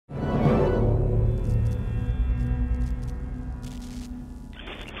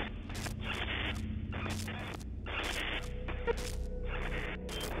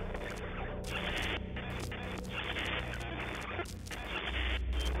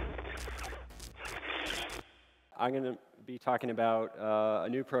I'm going to be talking about a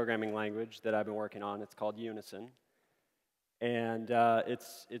new programming language that I've been working on. It's called Unison. And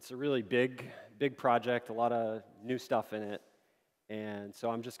it's a really big project, a lot of new stuff in it. And so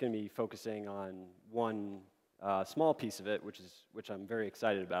I'm just going to be focusing on one small piece of it, which I'm very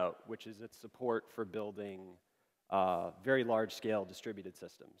excited about, which is its support for building very large-scale distributed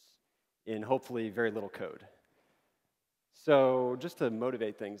systems in hopefully very little code. So just to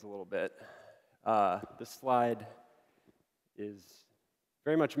motivate things a little bit, this slide is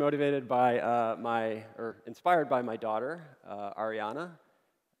very much motivated by inspired by my daughter, Ariana.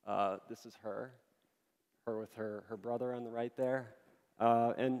 This is her with her brother on the right there.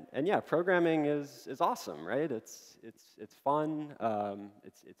 And yeah, programming is awesome, right? It's fun,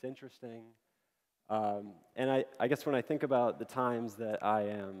 it's interesting. And I guess when I think about the times that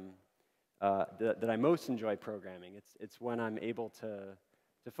that I most enjoy programming, it's when I'm able to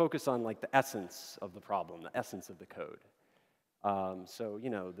focus on like the essence of the problem, the essence of the code. So you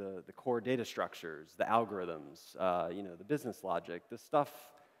know, the core data structures, the algorithms, you know, the business logic, the stuff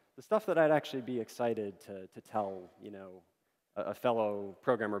that I'd actually be excited to tell, you know, a fellow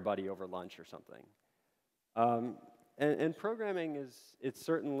programmer buddy over lunch or something. And programming it's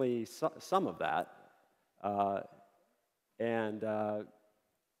certainly some of that, but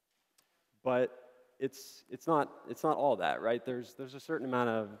it's not all that, right? There's a certain amount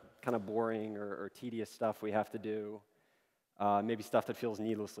of kind of boring or tedious stuff we have to do, maybe stuff that feels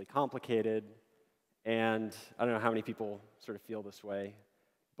needlessly complicated, and I don't know how many people sort of feel this way,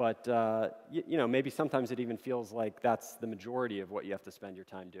 but you know, maybe sometimes it even feels like that's the majority of what you have to spend your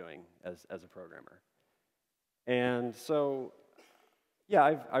time doing as a programmer. And so,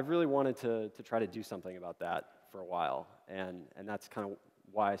 yeah, I've really wanted to try to do something about that for a while, and that's kind of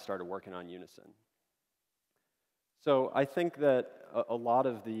why I started working on Unison. So I think that a lot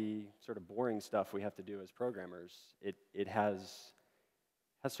of the sort of boring stuff we have to do as programmers, it has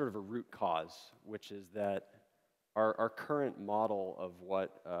sort of a root cause, which is that our current model of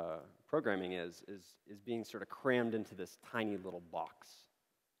what programming is being sort of crammed into this tiny little box.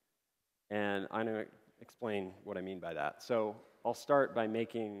 And I'm going to explain what I mean by that. So I'll start by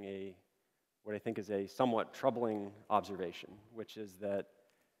making what I think is a somewhat troubling observation, which is that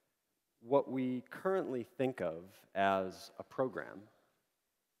what we currently think of as a program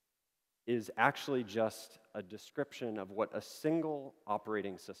is actually just a description of what a single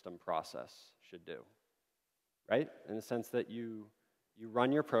operating system process should do, right? In the sense that you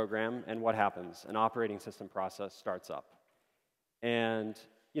run your program, and what happens? An operating system process starts up. And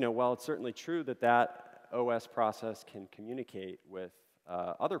you know, while it's certainly true that that OS process can communicate with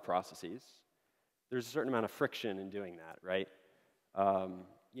other processes, there's a certain amount of friction in doing that, right?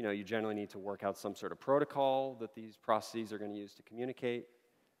 You know, you generally need to work out some sort of protocol that these processes are going to use to communicate.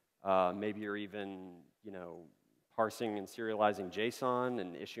 Maybe you're even, you know, parsing and serializing JSON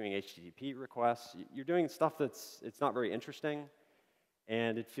and issuing HTTP requests. You're doing stuff it's not very interesting,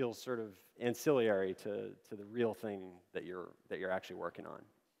 and it feels sort of ancillary to the real thing that you're actually working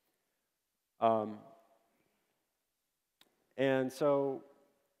on. And so,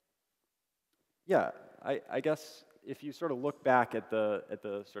 yeah, I guess if you sort of look back at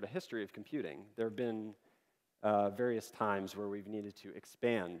the sort of history of computing, there have been various times where we've needed to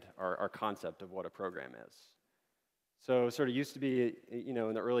expand our concept of what a program is. So it sort of used to be, you know,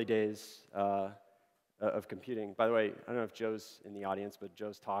 in the early days of computing. By the way, I don't know if Joe's in the audience, but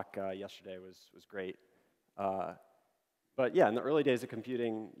Joe's talk yesterday was great. But yeah, in the early days of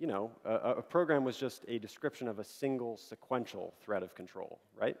computing, you know, a program was just a description of a single sequential thread of control,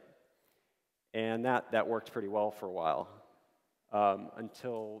 right? And that worked pretty well for a while,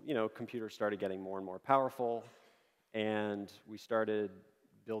 until, you know, computers started getting more and more powerful, and we started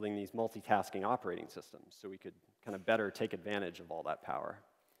building these multitasking operating systems so we could kind of better take advantage of all that power.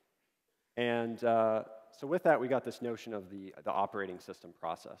 And so with that, we got this notion of the operating system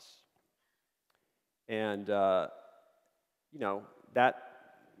process. And you know, that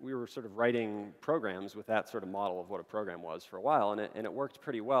we were sort of writing programs with that sort of model of what a program was for a while, and it worked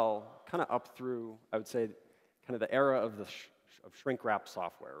pretty well, kind of up through, I would say, kind of the era of shrink-wrap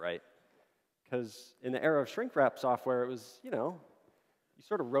software, right? Because in the era of shrink-wrap software, it was, you know, you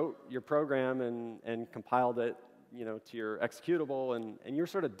sort of wrote your program and compiled it, you know, to your executable, and you're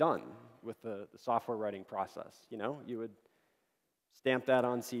sort of done with the software writing process. You know, you would stamp that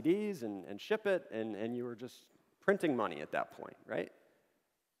on CDs and ship it, and you were just printing money at that point, right?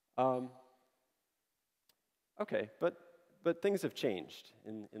 Okay, but things have changed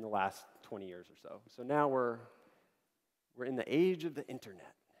in the last 20 years or so. So now we're in the age of the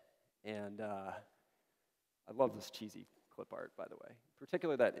internet, and I love this cheesy clip art, by the way.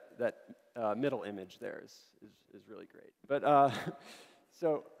 Particularly that middle image there is really great. But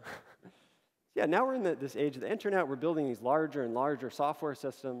so yeah, now we're in this age of the internet. We're building these larger and larger software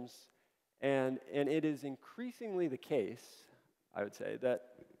systems, and it is increasingly the case, I would say, that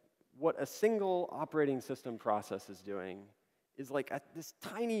what a single operating system process is doing is like this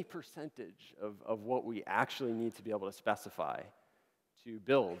tiny percentage of what we actually need to be able to specify to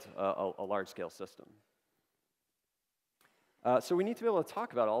build a large-scale system. So we need to be able to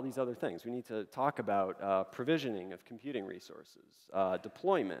talk about all these other things. We need to talk about provisioning of computing resources,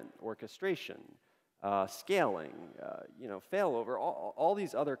 deployment, orchestration, scaling, failover, all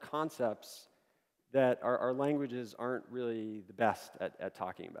these other concepts that our languages aren't really the best at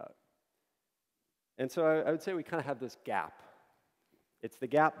talking about. And so I would say we kind of have this gap. It's the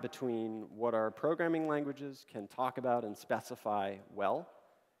gap between what our programming languages can talk about and specify well,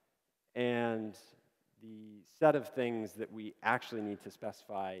 and the set of things that we actually need to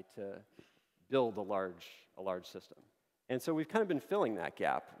specify to build a large system. And so we've kind of been filling that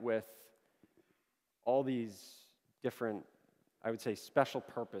gap with all these different, I would say, special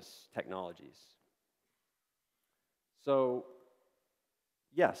purpose technologies. So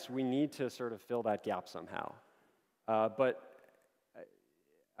yes, we need to sort of fill that gap somehow. But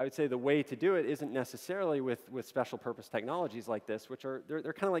I would say the way to do it isn't necessarily with special purpose technologies like this, which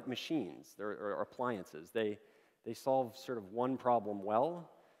they're kind of like machines or appliances. They solve sort of one problem well,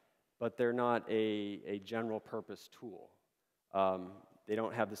 but they're not a general purpose tool. They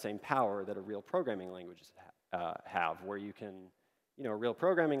don't have the same power that a real programming language have, where you can, a real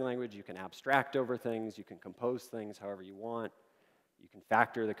programming language, you can abstract over things, you can compose things however you want, you can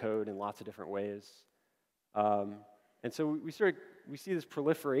factor the code in lots of different ways. And so we see this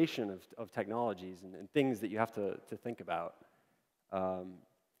proliferation of technologies and things that you have to think about.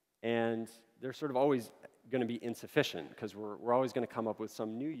 And they're sort of always going to be insufficient, because we're always going to come up with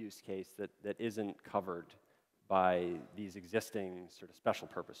some new use case that isn't covered by these existing sort of special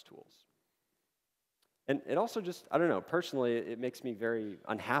purpose tools. And it also just, I don't know, personally, it makes me very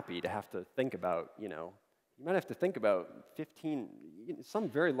unhappy to have to think about, you might have to think about 15, some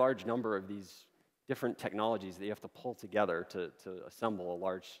very large number of these different technologies that you have to pull together to assemble a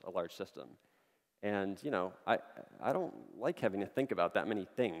large system. And I don't like having to think about that many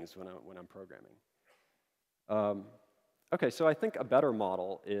things when I'm programming. Okay, so I think a better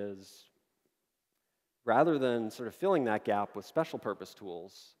model is, rather than sort of filling that gap with special purpose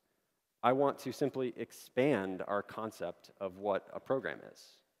tools, I want to simply expand our concept of what a program is,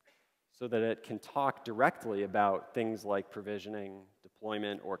 so that it can talk directly about things like provisioning,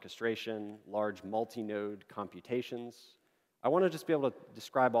 deployment, orchestration, large multi-node computations. I want to just be able to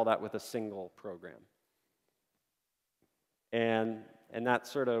describe all that with a single program. And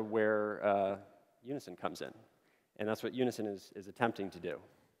that's sort of where Unison comes in. And that's what Unison is attempting to do.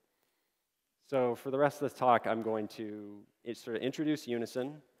 So for the rest of this talk, I'm going to sort of introduce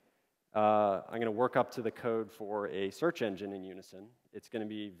Unison. I'm going to work up to the code for a search engine in Unison. It's going to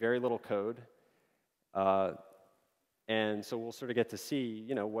be very little code. And so we'll sort of get to see,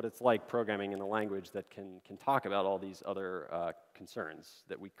 what it's like programming in a language that can talk about all these other concerns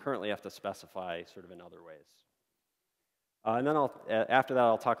that we currently have to specify sort of in other ways. And then after that,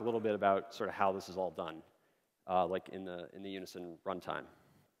 I'll talk a little bit about sort of how this is all done, like in the Unison runtime.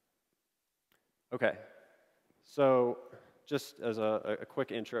 Okay, so just as a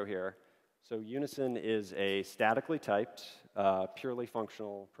quick intro here, so Unison is a statically typed, purely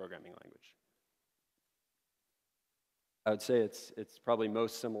functional programming language. I would say it's probably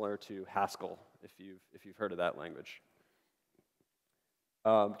most similar to Haskell, if you've heard of that language.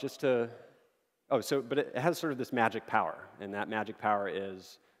 But it has sort of this magic power, and that magic power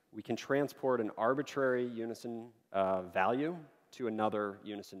is we can transport an arbitrary Unison value to another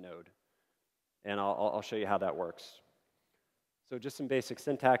Unison node. And I'll show you how that works. So just some basic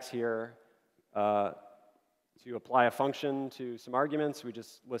syntax here. To apply a function to some arguments, we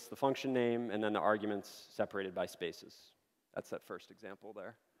just list the function name and then the arguments separated by spaces. That's that first example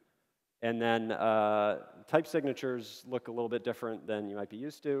there. And then type signatures look a little bit different than you might be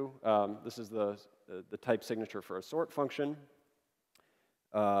used to. This is the type signature for a sort function.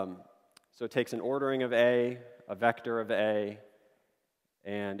 So it takes an ordering of A, a vector of A,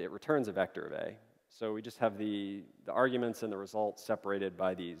 and it returns a vector of A. So we just have the arguments and the results separated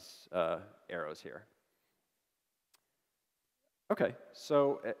by these arrows here. Okay,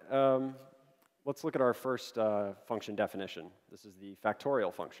 so let's look at our first function definition. This is the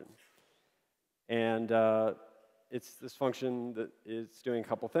factorial function. And it's this function that is doing a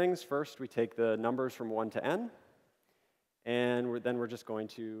couple things. First, we take the numbers from 1 to n, and then we're just going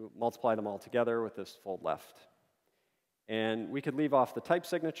to multiply them all together with this fold left. And we could leave off the type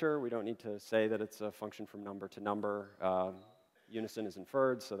signature. We don't need to say that it's a function from number to number. Unison is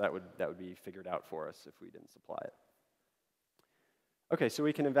inferred, so that would be figured out for us if we didn't supply it. Okay, so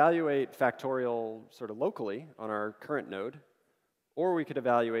we can evaluate factorial sort of locally on our current node, or we could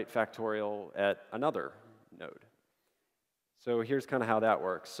evaluate factorial at another node. So here's kind of how that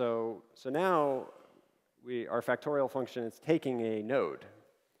works. So now our factorial function is taking a node,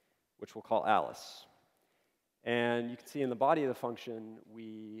 which we'll call Alice. And you can see in the body of the function,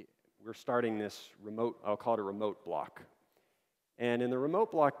 we're starting this remote, I'll call it a remote block. And in the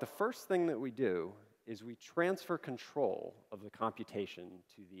remote block, the first thing that we do is we transfer control of the computation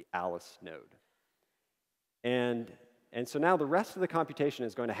to the Alice node. And so now the rest of the computation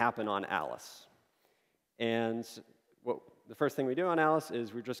is going to happen on Alice. And the first thing we do on Alice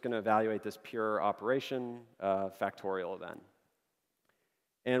is we're just going to evaluate this pure operation factorial event.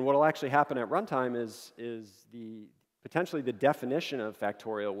 And what will actually happen at runtime is potentially the definition of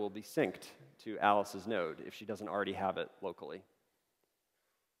factorial will be synced to Alice's node if she doesn't already have it locally.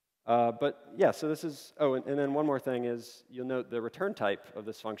 But yeah, so this is, and then one more thing is you'll note the return type of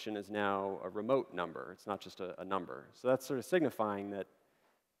this function is now a remote number. It's not just a number. So that's sort of signifying that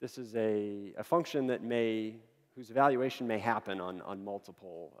this is a function that whose evaluation may happen on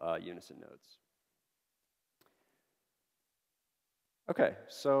multiple Unison nodes. Okay,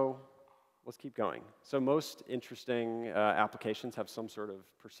 so let's keep going. So most interesting applications have some sort of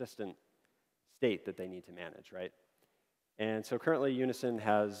persistent state that they need to manage, right? And so currently Unison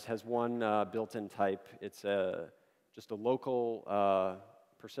has one built-in type. It's just a local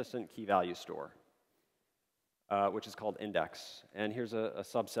persistent key value store, which is called index. And here's a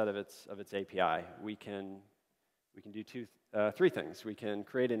subset of its API. We can do three things. We can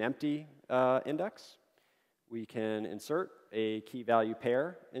create an empty index. We can insert a key value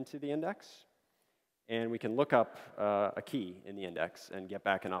pair into the index. And we can look up a key in the index and get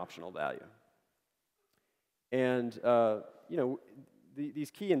back an optional value. And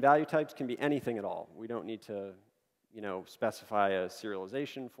these key and value types can be anything at all. We don't need to specify a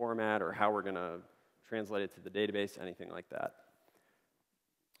serialization format or how we're going to translate it to the database, anything like that.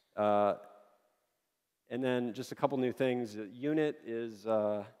 And then just a couple new things. Unit is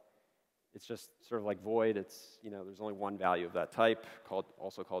it's just sort of like void. It's there's only one value of that type,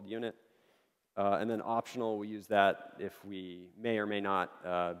 also called unit. And then optional, we use that if we may or may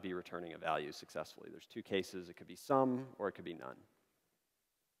not be returning a value successfully. There's two cases. It could be some or it could be none.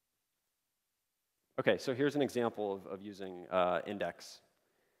 Okay, so here's an example of using index.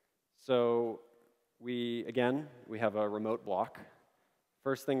 So we have a remote block.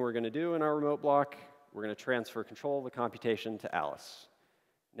 First thing we're going to do in our remote block, we're going to transfer control of the computation to Alice.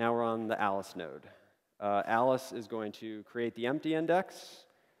 Now we're on the Alice node. Alice is going to create the empty index,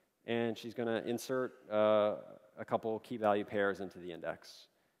 and she's going to insert a couple key value pairs into the index.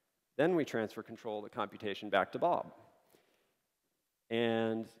 Then we transfer control of the computation back to Bob.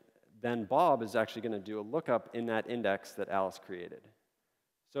 And then Bob is actually going to do a lookup in that index that Alice created.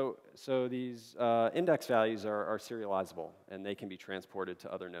 So these index values are serializable, and they can be transported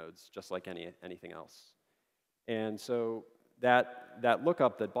to other nodes, just like anything else. And so that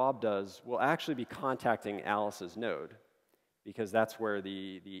lookup that Bob does will actually be contacting Alice's node, because that's where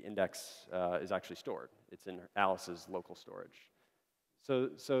the index is actually stored. It's in Alice's local storage.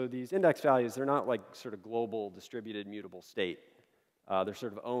 So these index values, they're not like sort of global distributed mutable state. They're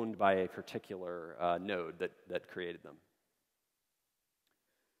sort of owned by a particular node that created them.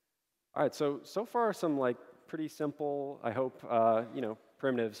 All right, so far some like pretty simple, I hope,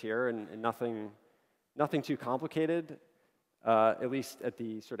 primitives here, and nothing too complicated, at least at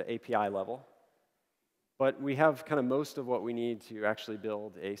the sort of API level. But we have kind of most of what we need to actually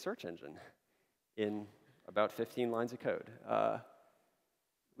build a search engine in about 15 lines of code, at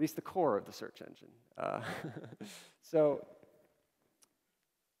least the core of the search engine. So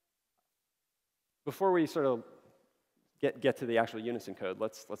before we sort of get to the actual Unison code,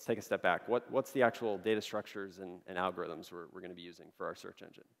 let's take a step back. What's the actual data structures and algorithms we're going to be using for our search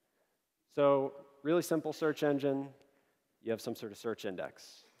engine? So really simple search engine. You have some sort of search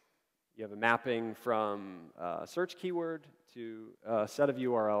index. You have a mapping from a search keyword to a set of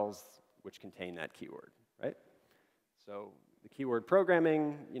URLs which contain that keyword, right? So the keyword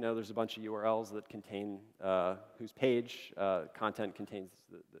programming, there's a bunch of URLs that contain whose page content contains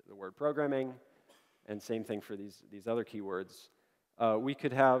the word programming. And same thing for these other keywords. We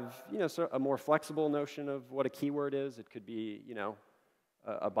could have, a more flexible notion of what a keyword is. It could be,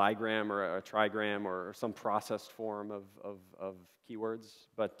 a bigram or a trigram or some processed form of keywords.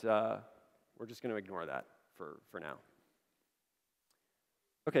 But we're just going to ignore that for now.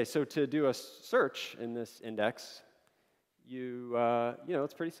 Okay, so to do a search in this index,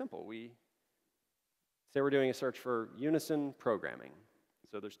 it's pretty simple. We say we're doing a search for Unison programming.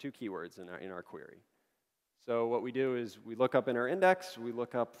 So there's 2 keywords in our query. So what we do is we look up in our index, we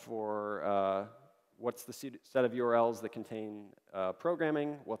look up for what's the set of URLs that contain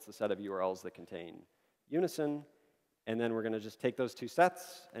programming, what's the set of URLs that contain Unison, and then we're going to just take those 2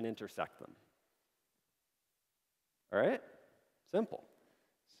 sets and intersect them. All right? Simple.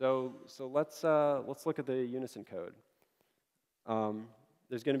 So let's look at the Unison code.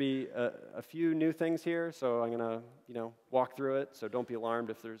 There's going to be a few new things here, so I'm going to walk through it. So don't be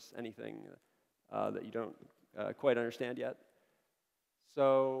alarmed if there's anything that you don't quite understand yet.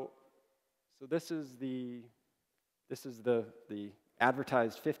 So this is the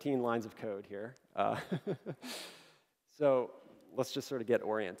advertised 15 lines of code here. So let's just sort of get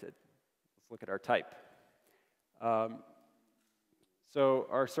oriented. Let's look at our type. So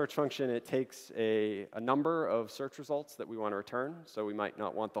our search function, it takes a number of search results that we want to return. So we might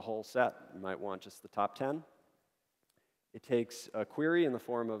not want the whole set. We might want just the top 10. It takes a query in the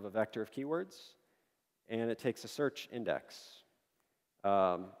form of a vector of keywords. And it takes a search index.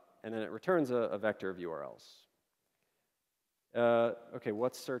 And then it returns a vector of URLs. OK,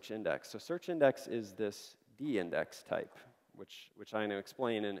 what's search index? So search index is this d-index type, which I'm going to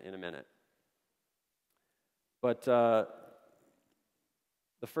explain in a minute. But the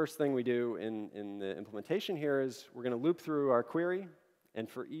first thing we do in the implementation here is we're going to loop through our query. And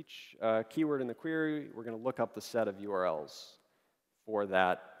for each keyword in the query, we're going to look up the set of URLs for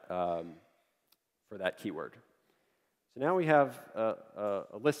that keyword. So now we have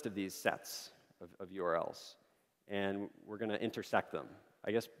a list of these sets of URLs. And we're going to intersect them.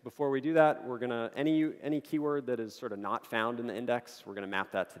 I guess before we do that, we're going to, any keyword that is sort of not found in the index, we're going to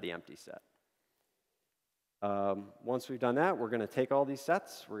map that to the empty set. Once we've done that, we're going to take all these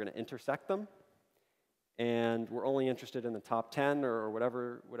sets, we're going to intersect them, and we're only interested in the top 10 or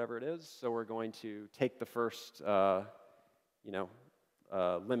whatever it is, so we're going to take the first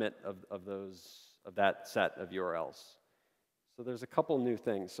limit of that set of URLs. So there's a couple new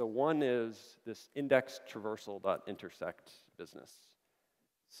things. So one is this index traversal.intersect business.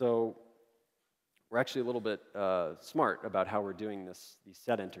 So we're actually a little bit smart about how we're doing these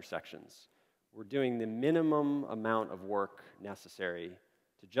set intersections. We're doing the minimum amount of work necessary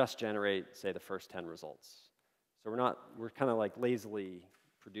to just generate, say, the first 10 results. So we're kind of like lazily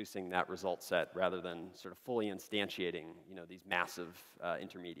producing that result set rather than sort of fully instantiating, these massive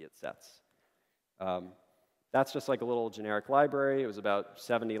intermediate sets. That's just like a little generic library. It was about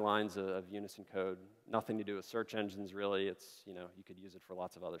 70 lines of Unison code. Nothing to do with search engines, really. It's, you could use it for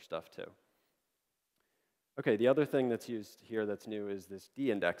lots of other stuff, too. OK, the other thing that's used here that's new is this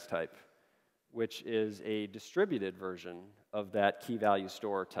d-index type, which is a distributed version of that key value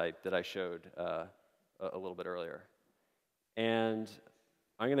store type that I showed a little bit earlier. And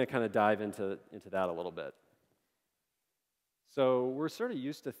I'm going to kind of dive into that a little bit. So we're sort of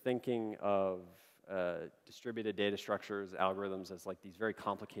used to thinking of distributed data structures, algorithms, as like these very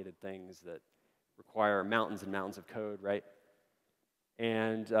complicated things that require mountains and mountains of code, right?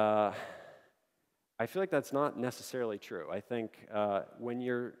 And I feel like that's not necessarily true. I think when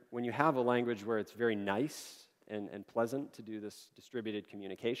you have a language where it's very nice and pleasant to do this distributed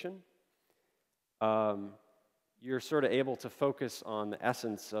communication, you're sort of able to focus on the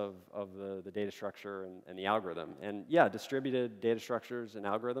essence of the data structure and the algorithm. And yeah, distributed data structures and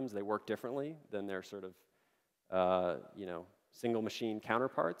algorithms, they work differently than their sort of single machine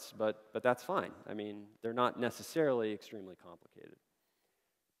counterparts, but that's fine. I mean, they're not necessarily extremely complicated.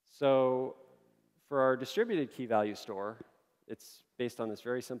 So for our distributed key value store, it's based on this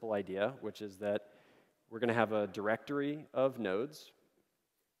very simple idea, which is that we're going to have a directory of nodes.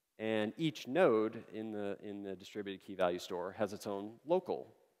 And each node in the distributed key value store has its own local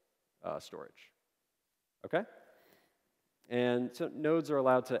storage. OK? And so nodes are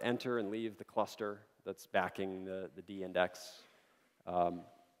allowed to enter and leave the cluster that's backing the d-index.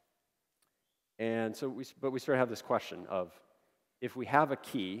 And so but we sort of have this question of, if we have a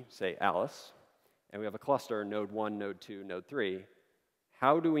key, say Alice, and we have a cluster, node 1, node 2, node 3,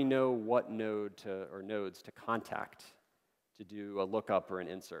 how do we know what node or nodes to contact to do a lookup or an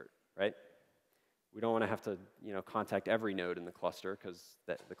insert, right? We don't want to have to contact every node in the cluster because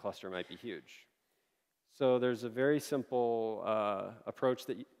the cluster might be huge. So there's a very simple approach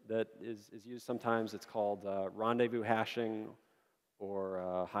that is used sometimes. It's called rendezvous hashing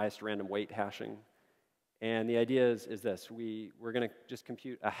or highest random weight hashing. And the idea is this. We're going to just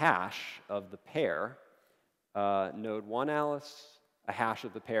compute a hash of the pair, node 1 Alice, a hash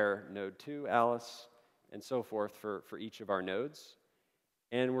of the pair, node 2 Alice, and so forth for each of our nodes.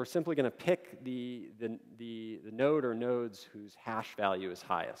 And we're simply going to pick the node or nodes whose hash value is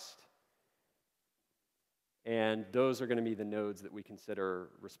highest. And those are going to be the nodes that we consider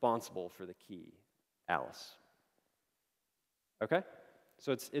responsible for the key, Alice. Okay?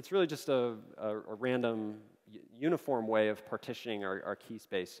 So it's really just a random, uniform way of partitioning our key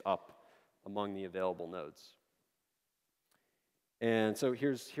space up among the available nodes. And so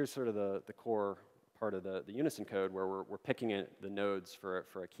here's sort of the core part of the Unison code where we're picking the nodes for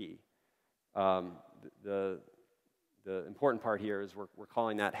a key. The important part here is we're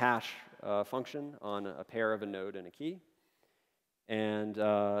calling that hash function on a pair of a node and a key, and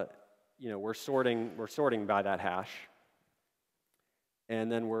we're sorting by that hash,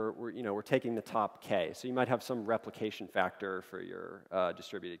 and then we're taking the top k. So you might have some replication factor for your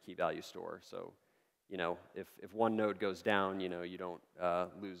distributed key value store. So if one node goes down, you don't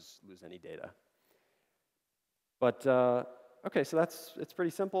lose any data. But okay, so it's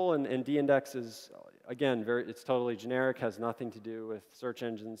pretty simple, and D-index is, again, it's totally generic, has nothing to do with search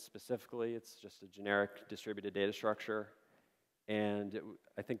engines specifically. It's just a generic distributed data structure. And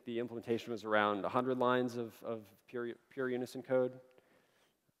I think the implementation was around 100 lines of pure Unison code.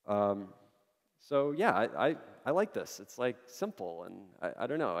 So yeah, I like this. It's like simple, and I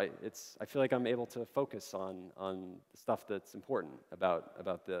don't know. I feel like I'm able to focus on the stuff that's important about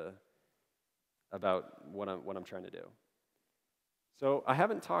what I'm trying to do. So I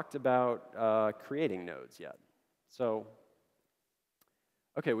haven't talked about creating nodes yet. So,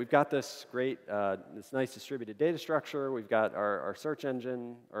 okay, we've got this great, this nice distributed data structure. We've got our search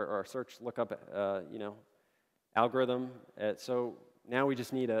engine, or our search lookup, algorithm. So now we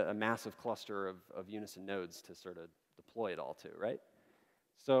just need a massive cluster of Unison nodes to sort of deploy it all to, right?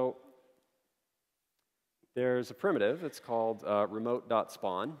 So there's a primitive. It's called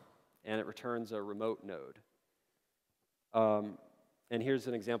remote.spawn, and it returns a remote node. And here's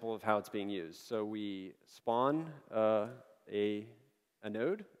an example of how it's being used. So we spawn a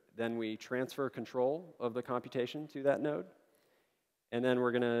node, then we transfer control of the computation to that node, and then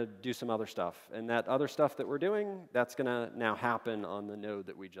we're going to do some other stuff. And that other stuff that we're doing, that's going to now happen on the node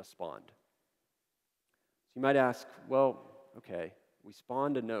that we just spawned. So you might ask, well, okay, we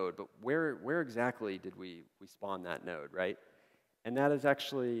spawned a node, but where exactly did we spawn that node, right? And that is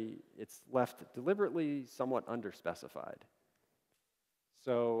actually, it's left deliberately somewhat underspecified.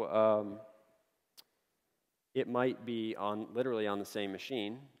 So it might be literally on the same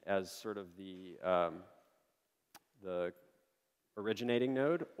machine as sort of the originating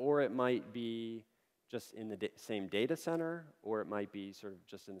node, or it might be just in the same data center, or it might be sort of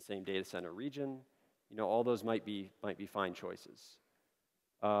just in the same data center region. All those might be fine choices.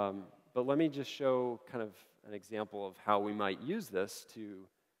 But let me just show kind of an example of how we might use this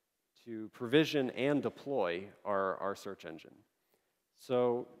to provision and deploy our search engine.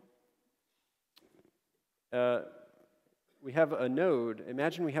 So we have a node.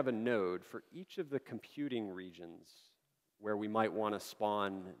 Imagine we have a node for each of the computing regions where we might want to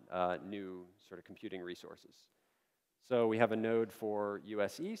spawn new sort of computing resources. So we have a node for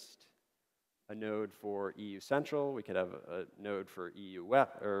US East, a node for EU Central. We could have a node for EU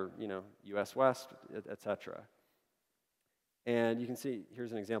West, or US West, etc. And you can see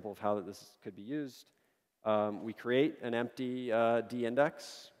here's an example of how this could be used. We create an empty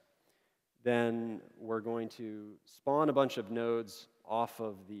D-index. Then we're going to spawn a bunch of nodes off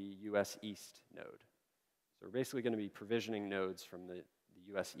of the US East node. So we're basically going to be provisioning nodes from the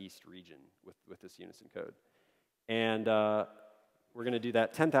US East region with this Unison code. And we're going to do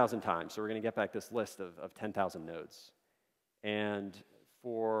that 10,000 times. So we're going to get back this list of 10,000 nodes. And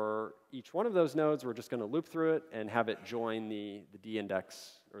for each one of those nodes, we're just going to loop through it and have it join the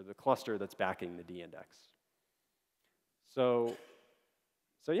D-index, or the cluster that's backing the D-index. So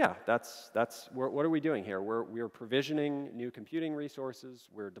yeah, that's what are we doing here? We're provisioning new computing resources.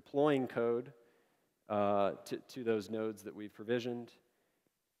 We're deploying code to those nodes that we've provisioned,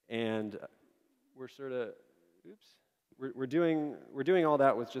 and we're sort of we're doing all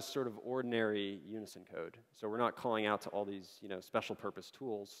that with just sort of ordinary Unison code. So we're not calling out to all these special purpose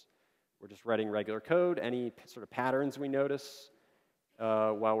tools. We're just writing regular code. Any sort of patterns we notice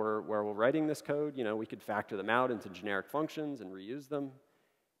while we're writing this code, we could factor them out into generic functions and reuse them.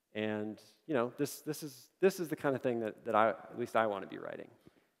 And this is the kind of thing that at least I want to be writing.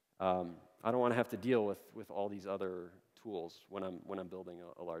 I don't want to have to deal with all these other tools when I'm building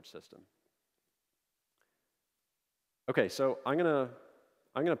a large system. Okay, so I'm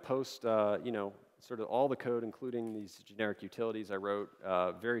gonna post sort of all the code, including these generic utilities I wrote,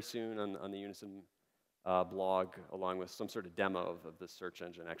 very soon on the Unison blog, along with some sort of demo of this search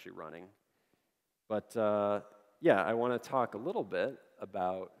engine actually running. But yeah, I want to talk a little bit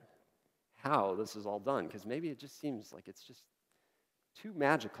about how this is all done, because maybe it just seems like it's just too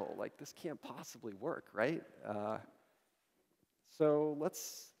magical. Like, this can't possibly work, right? So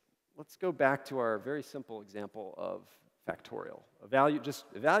let's go back to our very simple example of factorial. Just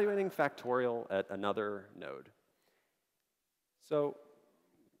evaluating factorial at another node. So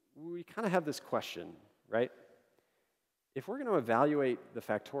we kind of have this question, right? If we're going to evaluate the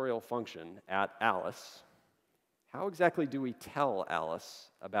factorial function at Alice, how exactly do we tell Alice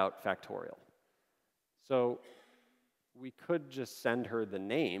about factorial? So we could just send her the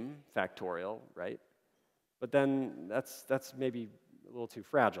name factorial, right? But then that's maybe a little too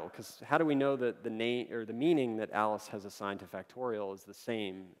fragile, because how do we know that the name or the meaning that Alice has assigned to factorial is the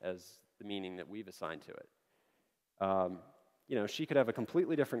same as the meaning that we've assigned to it? She could have a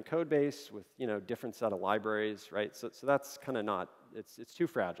completely different code base with different set of libraries, right? So that's kind of not, it's too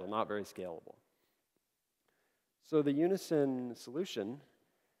fragile, not very scalable. So the Unison solution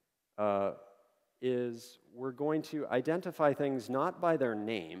is we're going to identify things not by their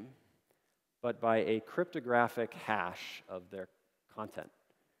name, but by a cryptographic hash of their content.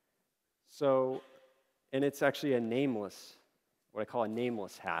 So, and it's actually a nameless, what I call a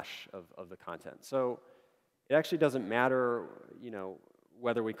nameless hash of the content. So it actually doesn't matter,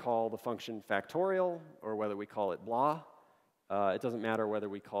 whether we call the function factorial or whether we call it blah. It doesn't matter whether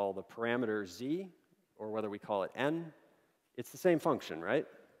we call the parameter z or whether we call it n. It's the same function, right?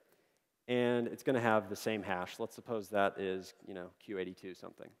 And it's going to have the same hash. Let's suppose that is, Q82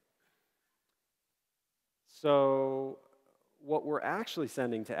 something. So what we're actually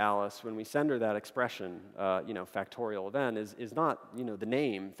sending to Alice when we send her that expression, factorial of n, is not, the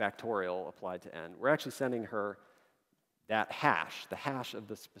name factorial applied to n. We're actually sending her that hash, the hash of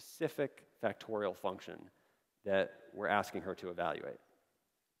the specific factorial function that we're asking her to evaluate.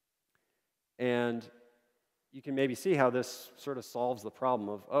 And you can maybe see how this sort of solves the problem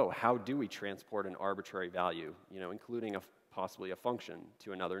of, oh, how do we transport an arbitrary value, including possibly a function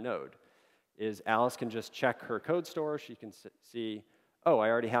to another node? Is Alice can just check her code store. She can see, oh, I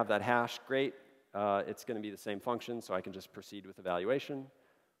already have that hash. Great. It's going to be the same function, so I can just proceed with evaluation.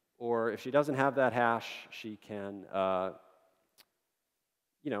 Or if she doesn't have that hash, she can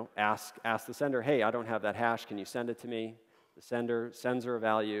ask the sender, hey, I don't have that hash. Can you send it to me? The sender sends her a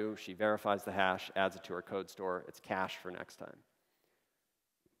value. She verifies the hash, adds it to her code store. It's cached for next time.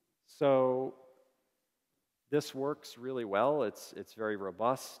 So this works really well. It's very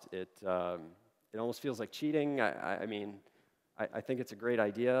robust. It almost feels like cheating. I think it's a great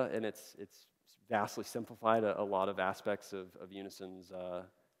idea, and it's vastly simplified a lot of aspects of Unison's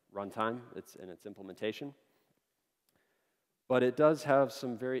runtime and its implementation. But it does have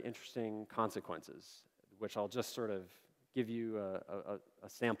some very interesting consequences, which I'll just sort of give you a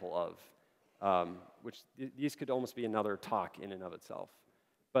sample of, which these could almost be another talk in and of itself.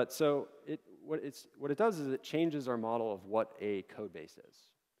 But so what it does is it changes our model of what a code base is.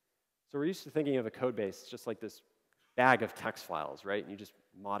 So we're used to thinking of a code base just like this bag of text files, right? And you just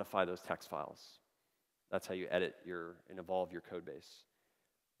modify those text files. That's how you edit and evolve your code base.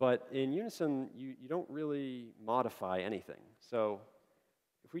 But in Unison, you don't really modify anything. So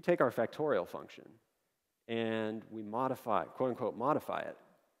if we take our factorial function and we modify, quote unquote, modify it.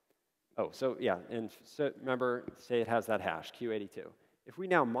 Oh, so yeah, and so remember, say it has that hash, Q82. If we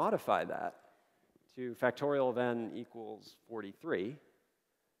now modify that to factorial of n equals 43,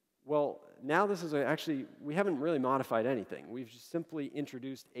 well, now this is actually, we haven't really modified anything. We've just simply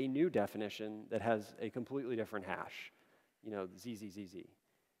introduced a new definition that has a completely different hash, ZZZZ.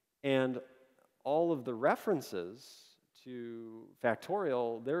 And all of the references to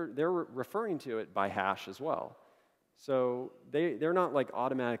factorial, they're referring to it by hash as well. So they're not like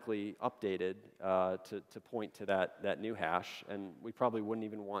automatically updated to point to that new hash, and we probably wouldn't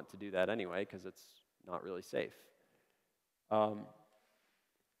even want to do that anyway because it's not really safe. So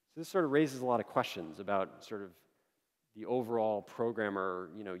this sort of raises a lot of questions about sort of the overall programmer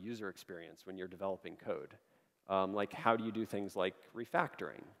user experience when you're developing code. Like how do you do things like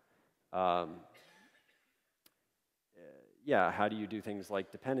refactoring? How do you do things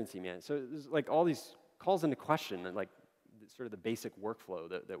like dependency management? So there's like all these calls into question and like sort of the basic workflow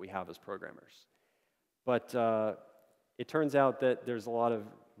that we have as programmers. But it turns out that there's a lot of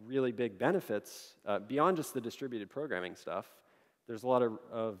really big benefits beyond just the distributed programming stuff. There's a lot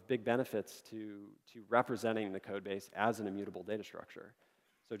of big benefits to representing the code base as an immutable data structure.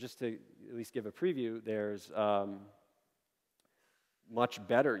 So just to at least give a preview, there's you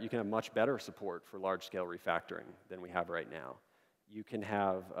can have much better support for large-scale refactoring than we have right now. You can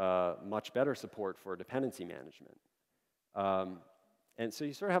have much better support for dependency management. And so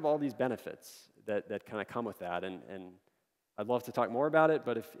you sort of have all these benefits that kind of come with that. And I'd love to talk more about it,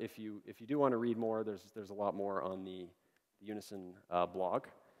 but if you do want to read more, there's a lot more on the Unison blog.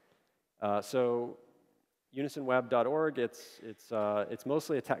 So unisonweb.org, it's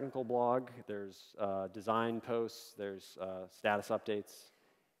mostly a technical blog. There's design posts, there's status updates,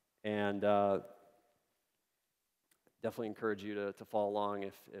 and definitely encourage you to follow along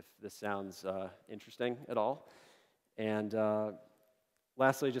if this sounds interesting at all. And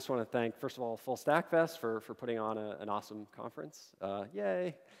lastly, just want to thank, first of all, Full Stack Fest for putting on an awesome conference.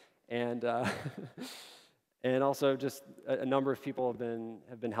 Yay! And and also just a number of people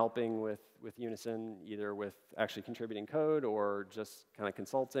have been helping with Unison, either with actually contributing code or just kind of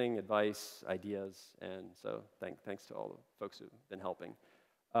consulting, advice, ideas. And so thanks to all the folks who've been helping.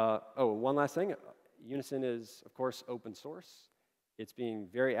 Oh, one last thing. Unison is, of course, open source. It's being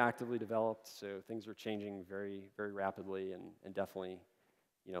very actively developed, so things are changing very, very rapidly, and definitely,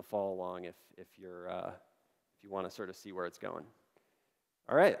 follow along if you want to sort of see where it's going.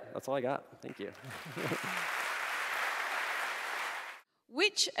 All right, that's all I got. Thank you.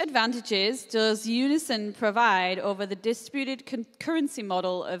 Which advantages does Unison provide over the distributed concurrency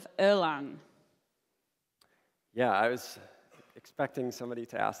model of Erlang? Yeah, I was expecting somebody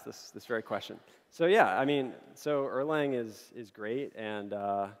to ask this very question. So yeah, I mean, so Erlang is great, and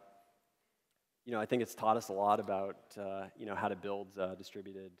I think it's taught us a lot about how to build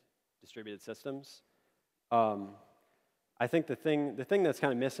distributed systems. I think the thing that's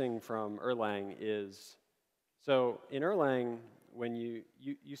kind of missing from Erlang is, so in Erlang, when you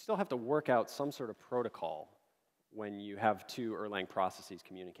still have to work out some sort of protocol when you have two Erlang processes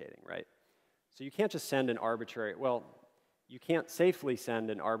communicating, right? So you can't just send an arbitrary, well, you can't safely send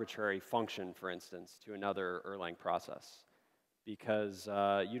an arbitrary function, for instance, to another Erlang process, because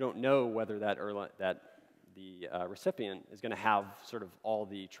you don't know whether the recipient is going to have sort of all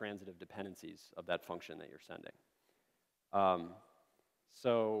the transitive dependencies of that function that you're sending.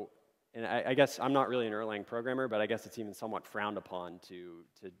 And I guess I'm not really an Erlang programmer, but I guess it's even somewhat frowned upon to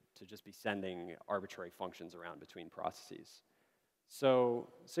just be sending arbitrary functions around between processes. So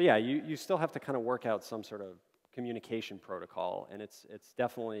yeah, you still have to kind of work out some sort of communication protocol, and it's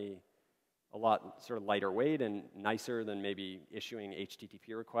definitely a lot sort of lighter weight and nicer than maybe issuing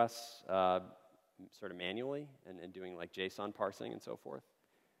HTTP requests sort of manually and doing like JSON parsing and so forth.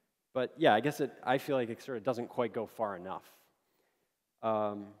 But yeah, I guess I feel like it sort of doesn't quite go far enough.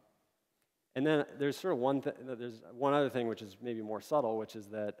 And then there's sort of there's one other thing which is maybe more subtle, which is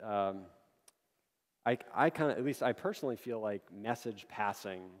that I kind of, at least I personally feel like message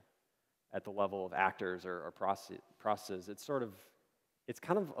passing at the level of actors or processes, it's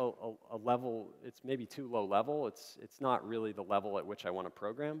kind of a level, it's maybe too low level. It's not really the level at which I want to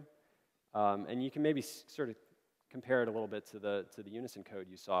program. And you can maybe sort of compare it a little bit to the Unison code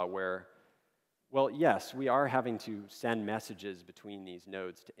you saw where, well, yes, we are having to send messages between these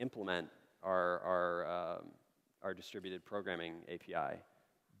nodes to implement our distributed programming API,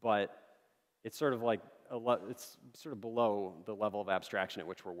 but it's sort of like it's sort of below the level of abstraction at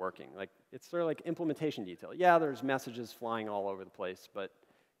which we're working. Like it's sort of like implementation detail. Yeah, there's messages flying all over the place, but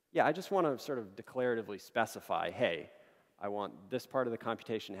yeah, I just want to sort of declaratively specify, hey, I want this part of the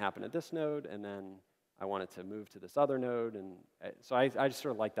computation to happen at this node, and then I want it to move to this other node, and so I just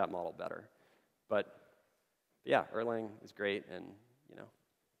sort of like that model better. But yeah, Erlang is great, and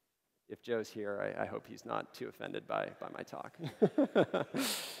if Joe's here, I hope he's not too offended by my talk.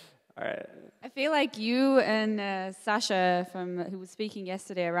 All right. I feel like you and Sasha, who was speaking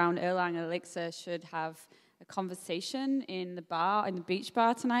yesterday around Erlang Elixir, should have a conversation in the beach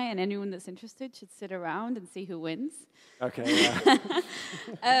bar tonight, and anyone that's interested should sit around and see who wins. Okay.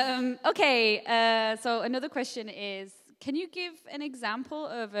 Yeah. Okay. So another question is, can you give an example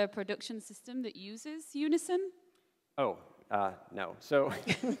of a production system that uses Unison? Oh, no. So.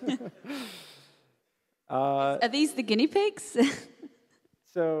 Are these the guinea pigs?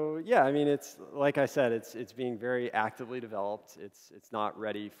 So yeah, I mean, it's like I said, it's being very actively developed. It's not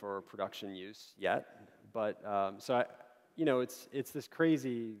ready for production use yet, but it's this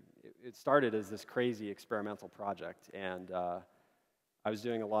crazy. It started as this crazy experimental project, and I was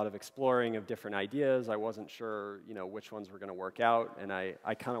doing a lot of exploring of different ideas. I wasn't sure, which ones were going to work out, and I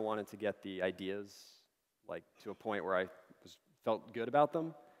kind of wanted to get the ideas like to a point where I felt good about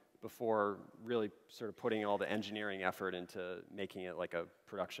them before really sort of putting all the engineering effort into making it like a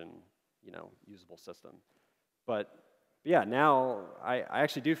production, usable system. But yeah, now I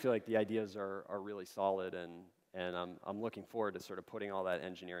actually do feel like the ideas are really solid, and I'm looking forward to sort of putting all that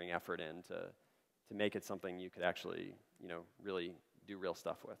engineering effort in to make it something you could actually, really do real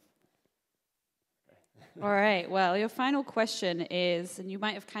stuff with. Okay. All right. Well, your final question is, and you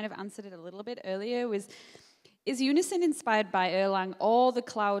might have kind of answered it a little bit earlier, was Is Unison inspired by Erlang or the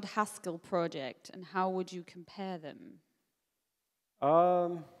Cloud Haskell project, and how would you compare them?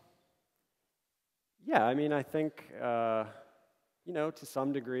 Yeah, I mean, I think, you know, to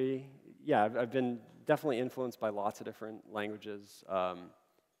some degree, yeah, I've been definitely influenced by lots of different languages.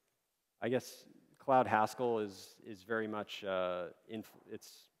 I guess Cloud Haskell is very much,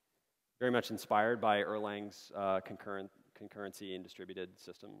 it's very much inspired by Erlang's concurrency and distributed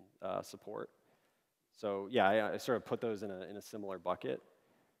system support. So yeah, I sort of put those in a similar bucket.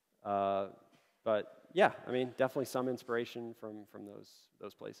 But yeah, I mean, definitely some inspiration from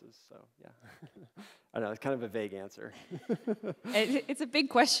those places. So yeah, I don't know, it's kind of a vague answer. It's a big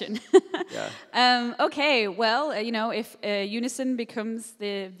question. Yeah. Okay, well, you know, if Unison becomes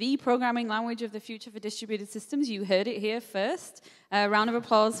the programming language of the future for distributed systems, you heard it here first. Round of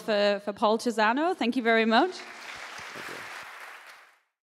applause for Paul Chiusano. Thank you very much. Thank you.